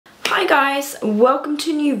Hi guys, welcome to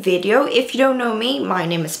a new video. If you don't know me, my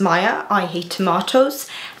name is Maya, I hate tomatoes,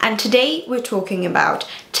 and today we're talking about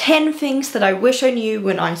 10 things that I wish I knew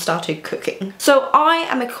when I started cooking. So I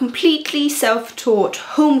am a completely self-taught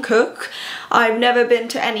home cook. I've never been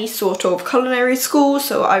to any sort of culinary school,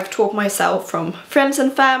 so I've taught myself from friends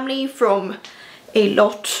and family, from a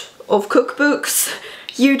lot of cookbooks,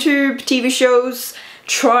 YouTube, TV shows,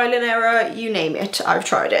 trial and error, you name it, I've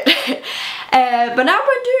tried it. But now I've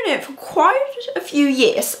been doing it for quite a few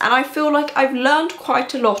years, and I feel like I've learned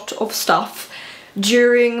quite a lot of stuff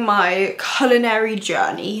during my culinary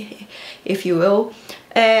journey, if you will.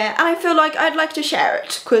 And I feel like I'd like to share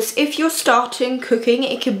it, because if you're starting cooking,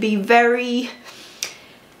 it could be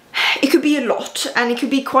a lot, and it could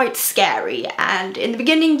be quite scary, and in the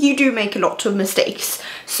beginning you do make a lot of mistakes.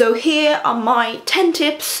 So here are my 10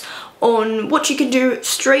 tips on what you can do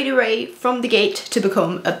straight away from the gate to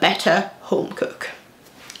become a better home cook.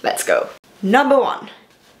 Let's go. Number 1,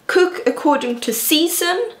 cook according to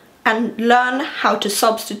season and learn how to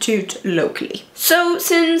substitute locally. So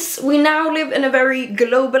since we now live in a very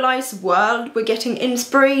globalized world, we're getting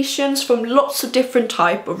inspirations from lots of different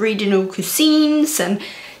type of regional cuisines and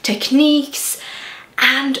techniques,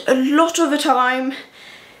 and a lot of the time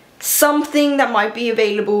something that might be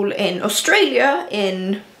available in Australia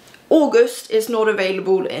in August is not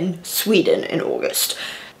available in Sweden in August.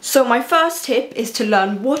 So my first tip is to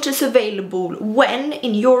learn what is available when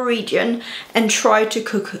in your region and try to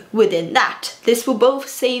cook within that. This will both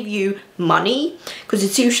save you money, because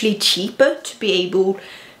it's usually cheaper to be able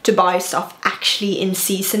to buy stuff actually in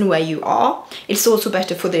season where you are. It's also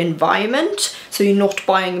better for the environment, so you're not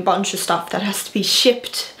buying a bunch of stuff that has to be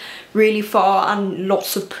shipped really far, and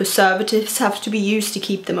lots of preservatives have to be used to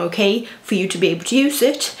keep them okay for you to be able to use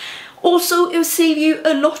it. Also, it will save you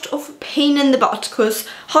a lot of pain in the butt, because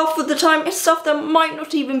half of the time it's stuff that might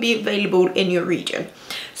not even be available in your region.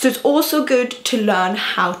 So it's also good to learn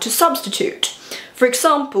how to substitute. For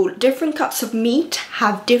example, different cuts of meat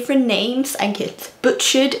have different names and get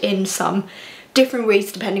butchered in some different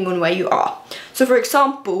ways depending on where you are. So for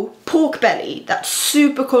example, pork belly, that's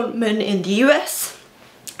super common in the US,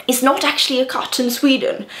 is not actually a cut in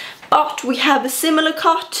Sweden, but we have a similar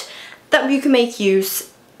cut that you can make use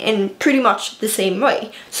in pretty much the same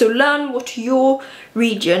way. So learn what your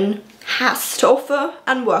region has to offer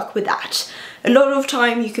and work with that. A lot of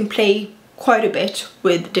time you can play quite a bit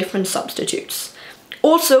with different substitutes.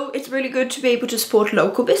 Also, it's really good to be able to support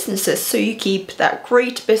local businesses, so you keep that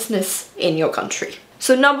great business in your country.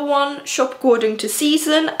 So number 1, shop according to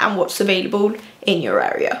season and what's available in your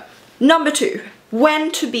area. Number 2,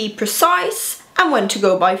 when to be precise and when to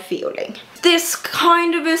go by feeling. This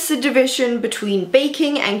kind of is a division between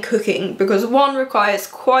baking and cooking, because one requires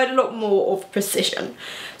quite a lot more of precision.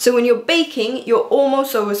 So when you're baking, you're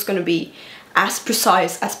almost always going to be as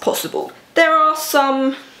precise as possible. There are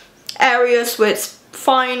some areas where it's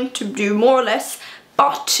fine to do more or less,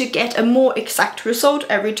 but to get a more exact result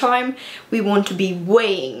every time, we want to be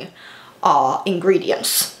weighing our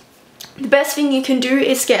ingredients. The best thing you can do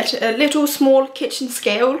is get a little small kitchen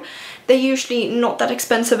scale. They're usually not that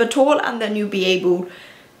expensive at all, and then you'll be able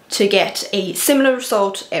to get a similar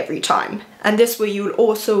result every time. And this way you'll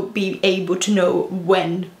also be able to know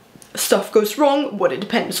when stuff goes wrong, what it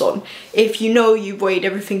depends on. If you know you've weighed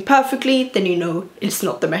everything perfectly, then you know it's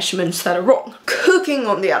not the measurements that are wrong. Cooking,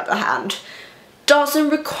 on the other hand, doesn't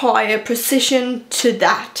require precision to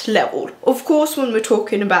that level. Of course, when we're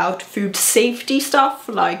talking about food safety stuff,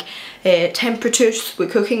 like temperatures we're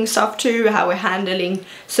cooking stuff to, how we're handling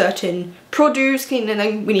certain produce, and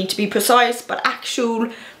then we need to be precise, but actual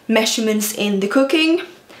measurements in the cooking,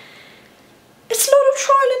 it's a lot of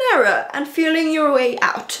trial and error and feeling your way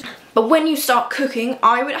out. But when you start cooking,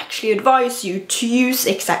 I would actually advise you to use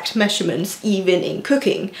exact measurements even in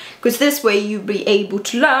cooking, because this way you'll be able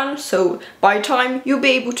to learn, so by time you'll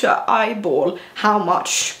be able to eyeball how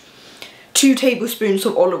much 2 tablespoons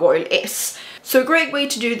of olive oil is. So a great way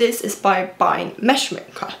to do this is by buying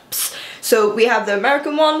measurement cups. So we have the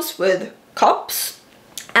American ones with cups,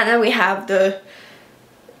 and then we have the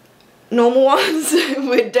normal ones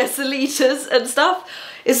with deciliters and stuff.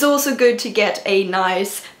 It's also good to get a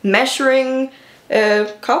nice measuring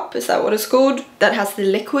cup, is that what it's called, that has the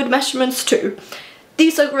liquid measurements too.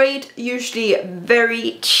 These are great, usually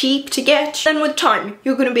very cheap to get. Then with time,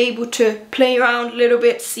 you're going to be able to play around a little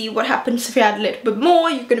bit, see what happens if you add a little bit more.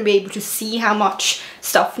 You're going to be able to see how much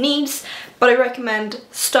stuff needs, but I recommend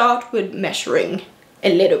start with measuring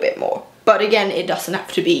a little bit more. But again, it doesn't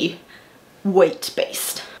have to be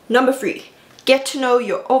weight-based. Number 3, get to know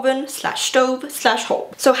your oven slash stove slash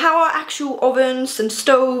hob. So how our actual ovens and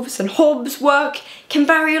stoves and hobs work can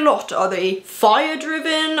vary a lot. Are they fire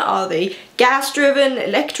driven? Are they gas driven?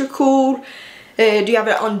 Electrical? Do you have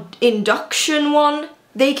an induction one?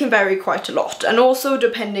 They can vary quite a lot, and also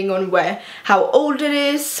depending on how old it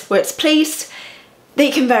is, where it's placed,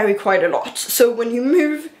 they can vary quite a lot. So when you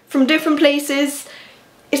move from different places,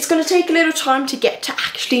 it's going to take a little time to get to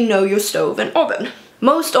actually know your stove and oven.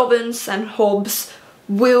 Most ovens and hobs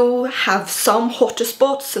will have some hotter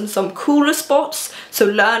spots and some cooler spots, so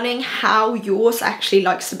learning how yours actually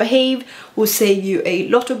likes to behave will save you a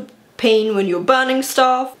lot of pain when you're burning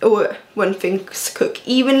stuff or when things cook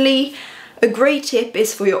evenly. A great tip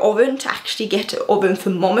is for your oven to actually get an oven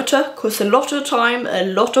thermometer, because a lot of the time a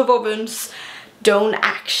lot of ovens don't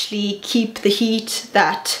actually keep the heat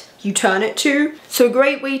that you turn it to. So a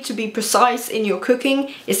great way to be precise in your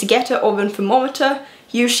cooking is to get an oven thermometer,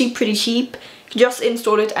 usually pretty cheap. You just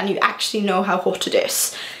install it and you actually know how hot it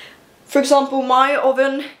is. For example, my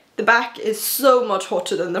oven, the back is so much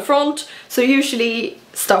hotter than the front, so usually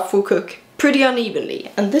stuff will cook pretty unevenly,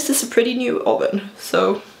 and this is a pretty new oven.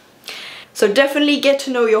 So definitely get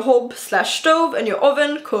to know your hob slash stove and your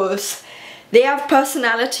oven, because they have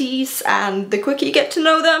personalities, and the quicker you get to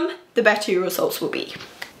know them, the better your results will be.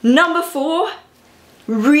 Number 4,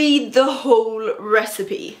 read the whole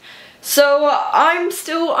recipe. So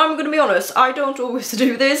I'm gonna be honest, I don't always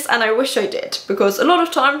do this, and I wish I did, because a lot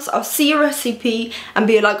of times I'll see a recipe and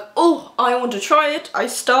be like, oh, I want to try it. I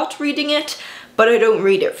start reading it, but I don't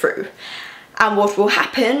read it through. And what will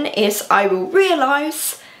happen is I will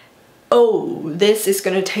realize, oh, this is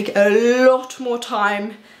gonna take a lot more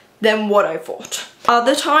time than what I thought.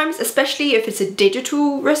 Other times, especially if it's a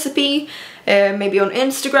digital recipe, maybe on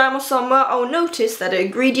Instagram or somewhere, I'll notice that an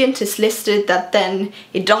ingredient is listed that then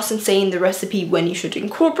it doesn't say in the recipe when you should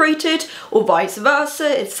incorporate it, or vice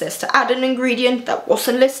versa, it says to add an ingredient that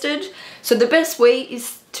wasn't listed. So the best way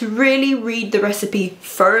is to really read the recipe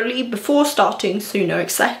thoroughly before starting, so you know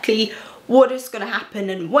exactly what is going to happen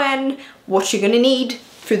and when, what you're going to need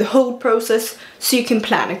through the whole process, so you can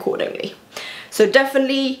plan accordingly. So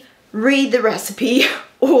definitely read the recipe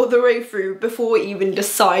all the way through before even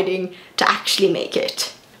deciding to actually make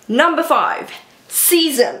it. Number 5,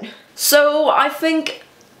 season. So I think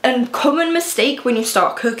a common mistake when you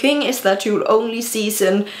start cooking is that you'll only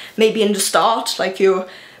season maybe in the start, like you're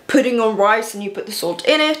putting on rice and you put the salt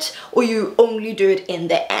in it, or you only do it in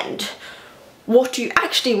the end. What you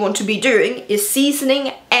actually want to be doing is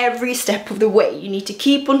seasoning every step of the way. You need to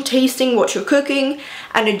keep on tasting what you're cooking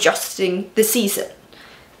and adjusting the seasonings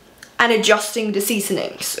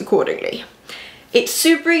accordingly. It's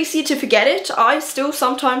super easy to forget it. I still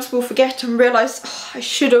sometimes will forget and realize, oh, I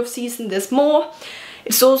should have seasoned this more.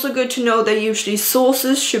 It's also good to know that usually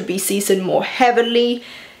sauces should be seasoned more heavily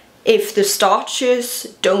if the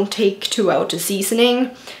starches don't take too well to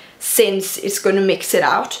seasoning, since it's going to mix it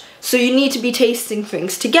out. So you need to be tasting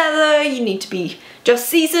things together, you need to be just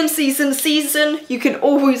season. You can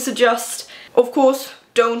always adjust. Of course,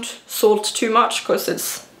 don't salt too much,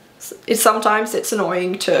 because sometimes it's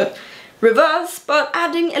annoying to reverse, but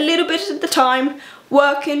adding a little bit at the time,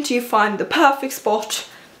 work until you find the perfect spot.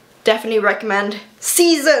 Definitely recommend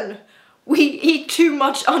season. We eat too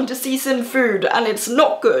much under-seasoned food and it's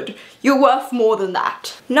not good. You're worth more than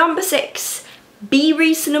that. Number 6. Be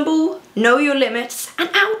reasonable, know your limits, and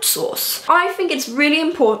outsource. I think it's really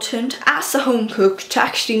important as a home cook to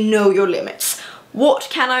actually know your limits. What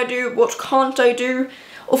can I do? What can't I do?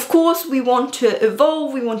 Of course, we want to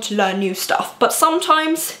evolve, we want to learn new stuff, but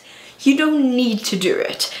sometimes you don't need to do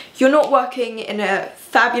it. You're not working in a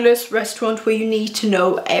fabulous restaurant where you need to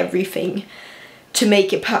know everything to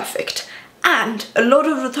make it perfect. And a lot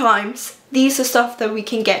of the times, these are stuff that we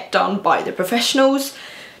can get done by the professionals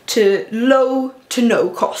to low to no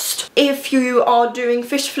cost. If you are doing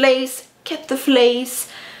fish fillets, get the fillets,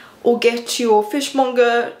 or get your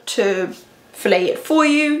fishmonger to fillet it for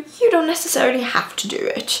you. You don't necessarily have to do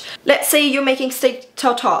it. Let's say you're making steak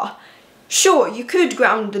tartare. Sure, you could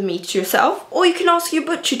ground the meat yourself, or you can ask your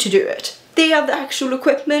butcher to do it. They have the actual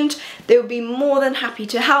equipment, they will be more than happy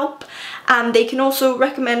to help, and they can also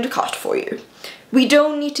recommend a cut for you. We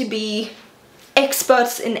don't need to be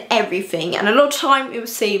experts in everything, and a lot of time it will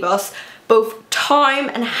save us both time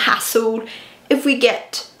and hassle if we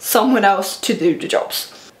get someone else to do the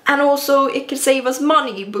jobs. And also it can save us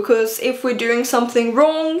money, because if we're doing something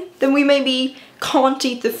wrong, then we maybe can't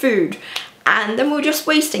eat the food, and then we're just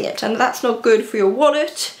wasting it, and that's not good for your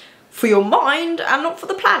wallet, for your mind, and not for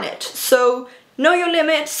the planet. So know your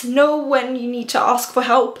limits, know when you need to ask for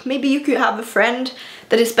help. Maybe you could have a friend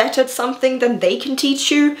that is better at something than they can teach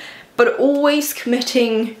you, but always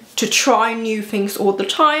committing to try new things all the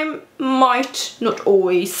time might not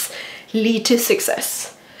always lead to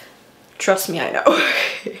success. Trust me, I know.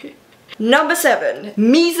 Number 7,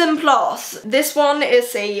 mise en place. This one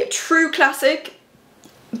is a true classic,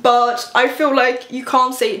 but I feel like you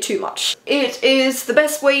can't say it too much. It is the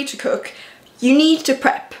best way to cook. You need to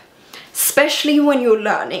prep, especially when you're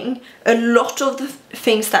learning. A lot of the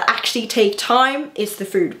things that actually take time is the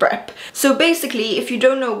food prep. So basically, if you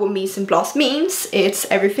don't know what mise en place means, it's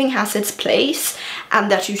everything has its place and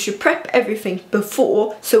that you should prep everything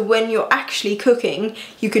before, so when you're actually cooking,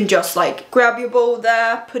 you can just like grab your bowl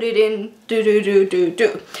there, put it in,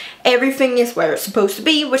 do. Everything is where it's supposed to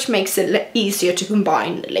be, which makes it easier to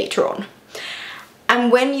combine later on. And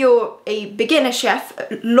when you're a beginner chef,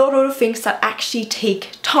 a lot of the things that actually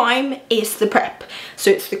take time is the prep. So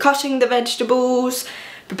it's the cutting the vegetables,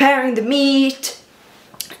 preparing the meat,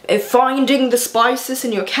 finding the spices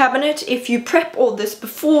in your cabinet. If you prep all this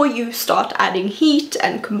before you start adding heat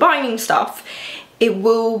and combining stuff, it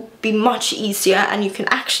will be much easier and you can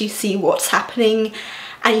actually see what's happening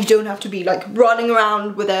and you don't have to be like running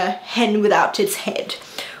around with a hen without its head.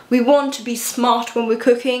 We want to be smart when we're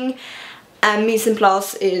cooking, and mise en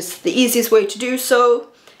place is the easiest way to do so,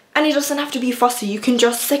 and it doesn't have to be fussy. You can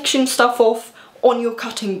just section stuff off on your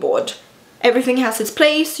cutting board. Everything has its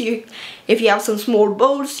place. If you have some small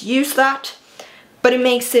bowls, use that, but it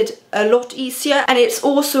makes it a lot easier, and it's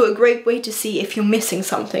also a great way to see if you're missing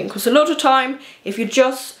something, because a lot of time, if you're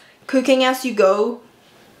just cooking as you go,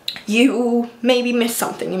 you maybe miss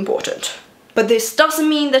something important. But this doesn't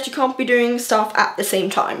mean that you can't be doing stuff at the same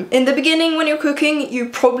time. In the beginning when you're cooking, you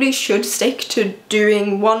probably should stick to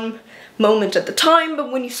doing one moment at the time,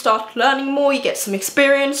 but when you start learning more, you get some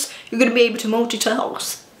experience, you're going to be able to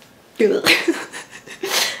multitask.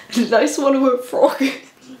 Nice one word, frog.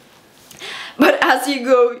 But as you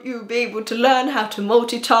go, you'll be able to learn how to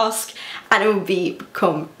multitask and it will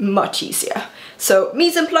become much easier. So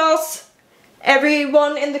mise en place,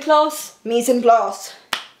 everyone in the class, mise en place.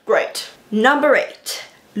 Great. Number 8,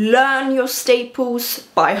 learn your staples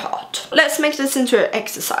by heart. Let's make this into an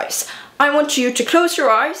exercise. I want you to close your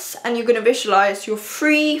eyes and you're gonna visualize your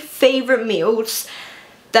 3 favorite meals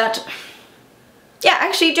that,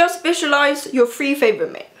 actually just visualize your 3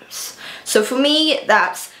 favorite meals. So for me,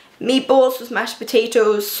 that's meatballs with mashed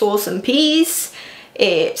potatoes, sauce and peas.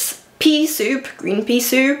 It's pea soup, green pea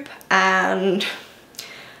soup, and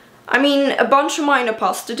I mean, a bunch of mine are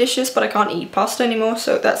pasta dishes, but I can't eat pasta anymore,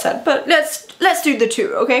 so that's sad. But let's do the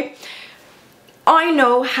 2, okay? I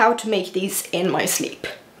know how to make these in my sleep.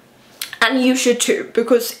 And you should too,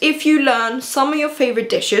 because if you learn some of your favorite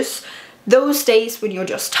dishes, those days when you're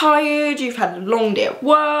just tired, you've had a long day at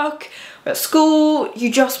work or at school, you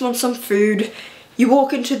just want some food, you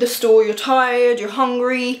walk into the store, you're tired, you're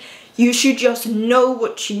hungry, you should just know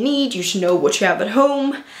what you need, you should know what you have at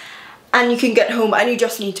home. And you can get home and you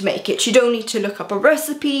just need to make it. You don't need to look up a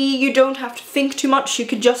recipe, you don't have to think too much, you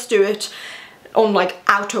can just do it on like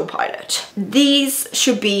autopilot. These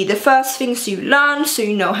should be the first things you learn so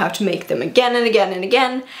you know how to make them again and again and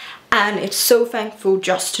again. And it's so thankful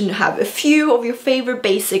just to have a few of your favorite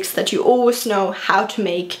basics that you always know how to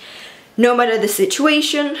make, no matter the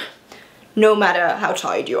situation, no matter how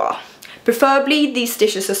tired you are. Preferably these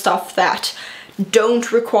dishes are stuff that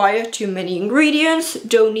don't require too many ingredients,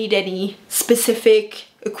 don't need any specific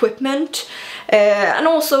equipment, and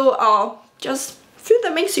also are just food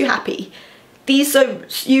that makes you happy. These are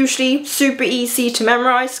usually super easy to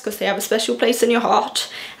memorize because they have a special place in your heart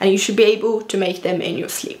and you should be able to make them in your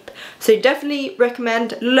sleep. So definitely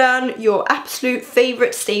recommend learn your absolute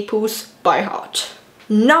favorite staples by heart.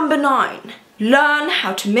 Number 9, learn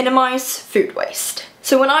how to minimize food waste.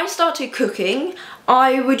 So when I started cooking,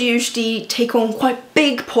 I would usually take on quite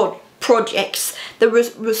big projects that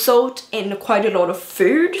result in quite a lot of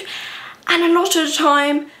food, and a lot of the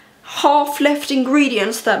time half left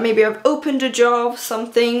ingredients that maybe I've opened a jar of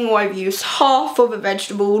something or I've used half of a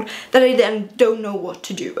vegetable that I then don't know what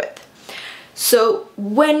to do with. So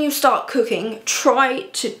when you start cooking, try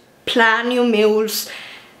to plan your meals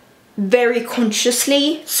very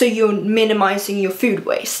consciously so you're minimizing your food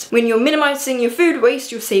waste. When you're minimizing your food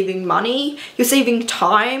waste, you're saving money, you're saving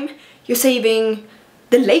time, you're saving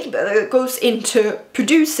the labor that goes into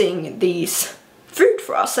producing these food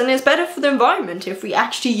for us, and it's better for the environment if we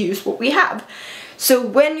actually use what we have. So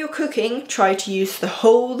when you're cooking, try to use the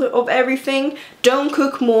whole of everything. Don't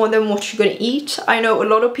cook more than what you're gonna eat. I know a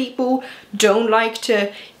lot of people don't like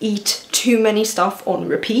to eat too many stuff on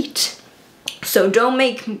repeat. So don't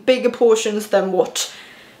make bigger portions than what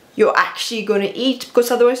you're actually gonna eat,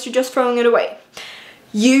 because otherwise you're just throwing it away.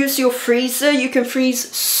 use your freezer. You can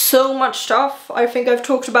freeze so much stuff. I think I've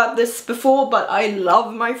talked about this before, but I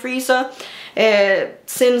love my freezer.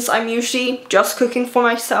 Since I'm usually just cooking for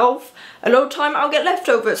myself, a lot of time I'll get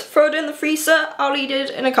leftovers, throw it in the freezer, I'll eat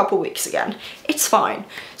it in a couple weeks again. It's fine.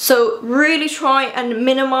 So really try and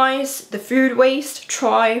minimize the food waste.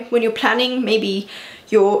 Try when you're planning maybe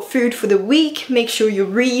your food for the week, make sure you're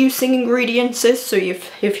reusing ingredients. So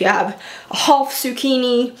if you have a half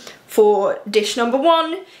zucchini for dish number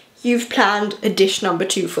 1, you've planned a dish number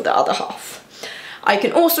 2 for the other half. I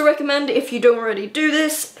can also recommend, if you don't already do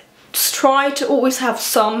this, just try to always have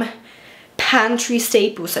some pantry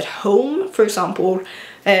staples at home. For example,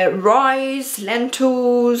 rice,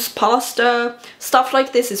 lentils, pasta, stuff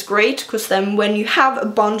like this is great, because then when you have a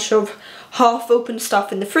bunch of half open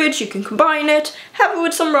stuff in the fridge, you can combine it, have it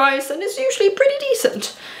with some rice, and it's usually pretty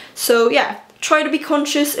decent. So yeah, try to be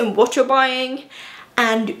conscious in what you're buying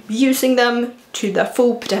and using them to their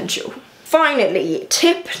full potential. Finally,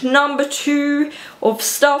 tip number 2 of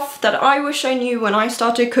stuff that I wish I knew when I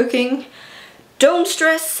started cooking. Don't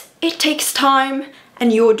stress, it takes time,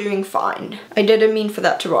 and you're doing fine. I didn't mean for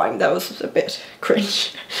that to rhyme, that was a bit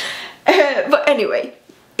cringe. But anyway,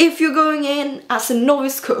 if you're going in as a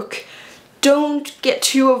novice cook, don't get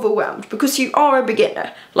too overwhelmed, because you are a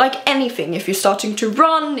beginner. Like anything, if you're starting to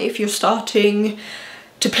run, if you're starting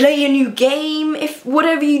to play a new game, if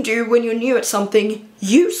whatever you do when you're new at something,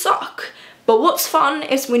 you suck. But what's fun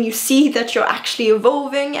is when you see that you're actually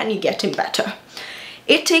evolving and you're getting better.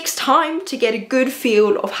 It takes time to get a good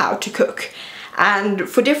feel of how to cook, and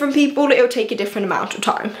for different people it'll take a different amount of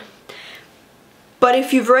time. But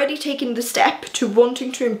if you've already taken the step to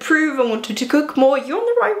wanting to improve and wanting to cook more, you're on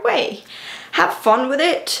the right way. Have fun with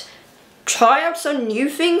it. Try out some new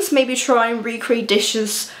things, maybe try and recreate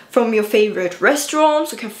dishes from your favorite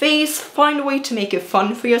restaurants or cafes. Find a way to make it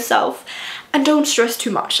fun for yourself, and don't stress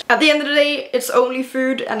too much. At the end of the day, it's only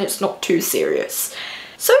food and it's not too serious.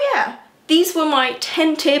 So yeah, these were my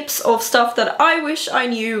 10 tips of stuff that I wish I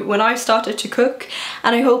knew when I started to cook,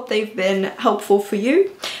 and I hope they've been helpful for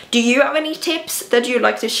you. Do you have any tips that you'd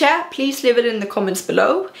like to share? Please leave it in the comments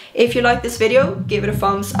below. If you like this video, give it a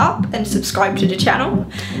thumbs up and subscribe to the channel.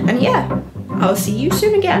 And yeah, I'll see you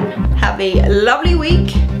soon again. Have a lovely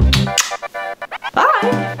week.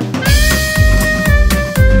 Bye!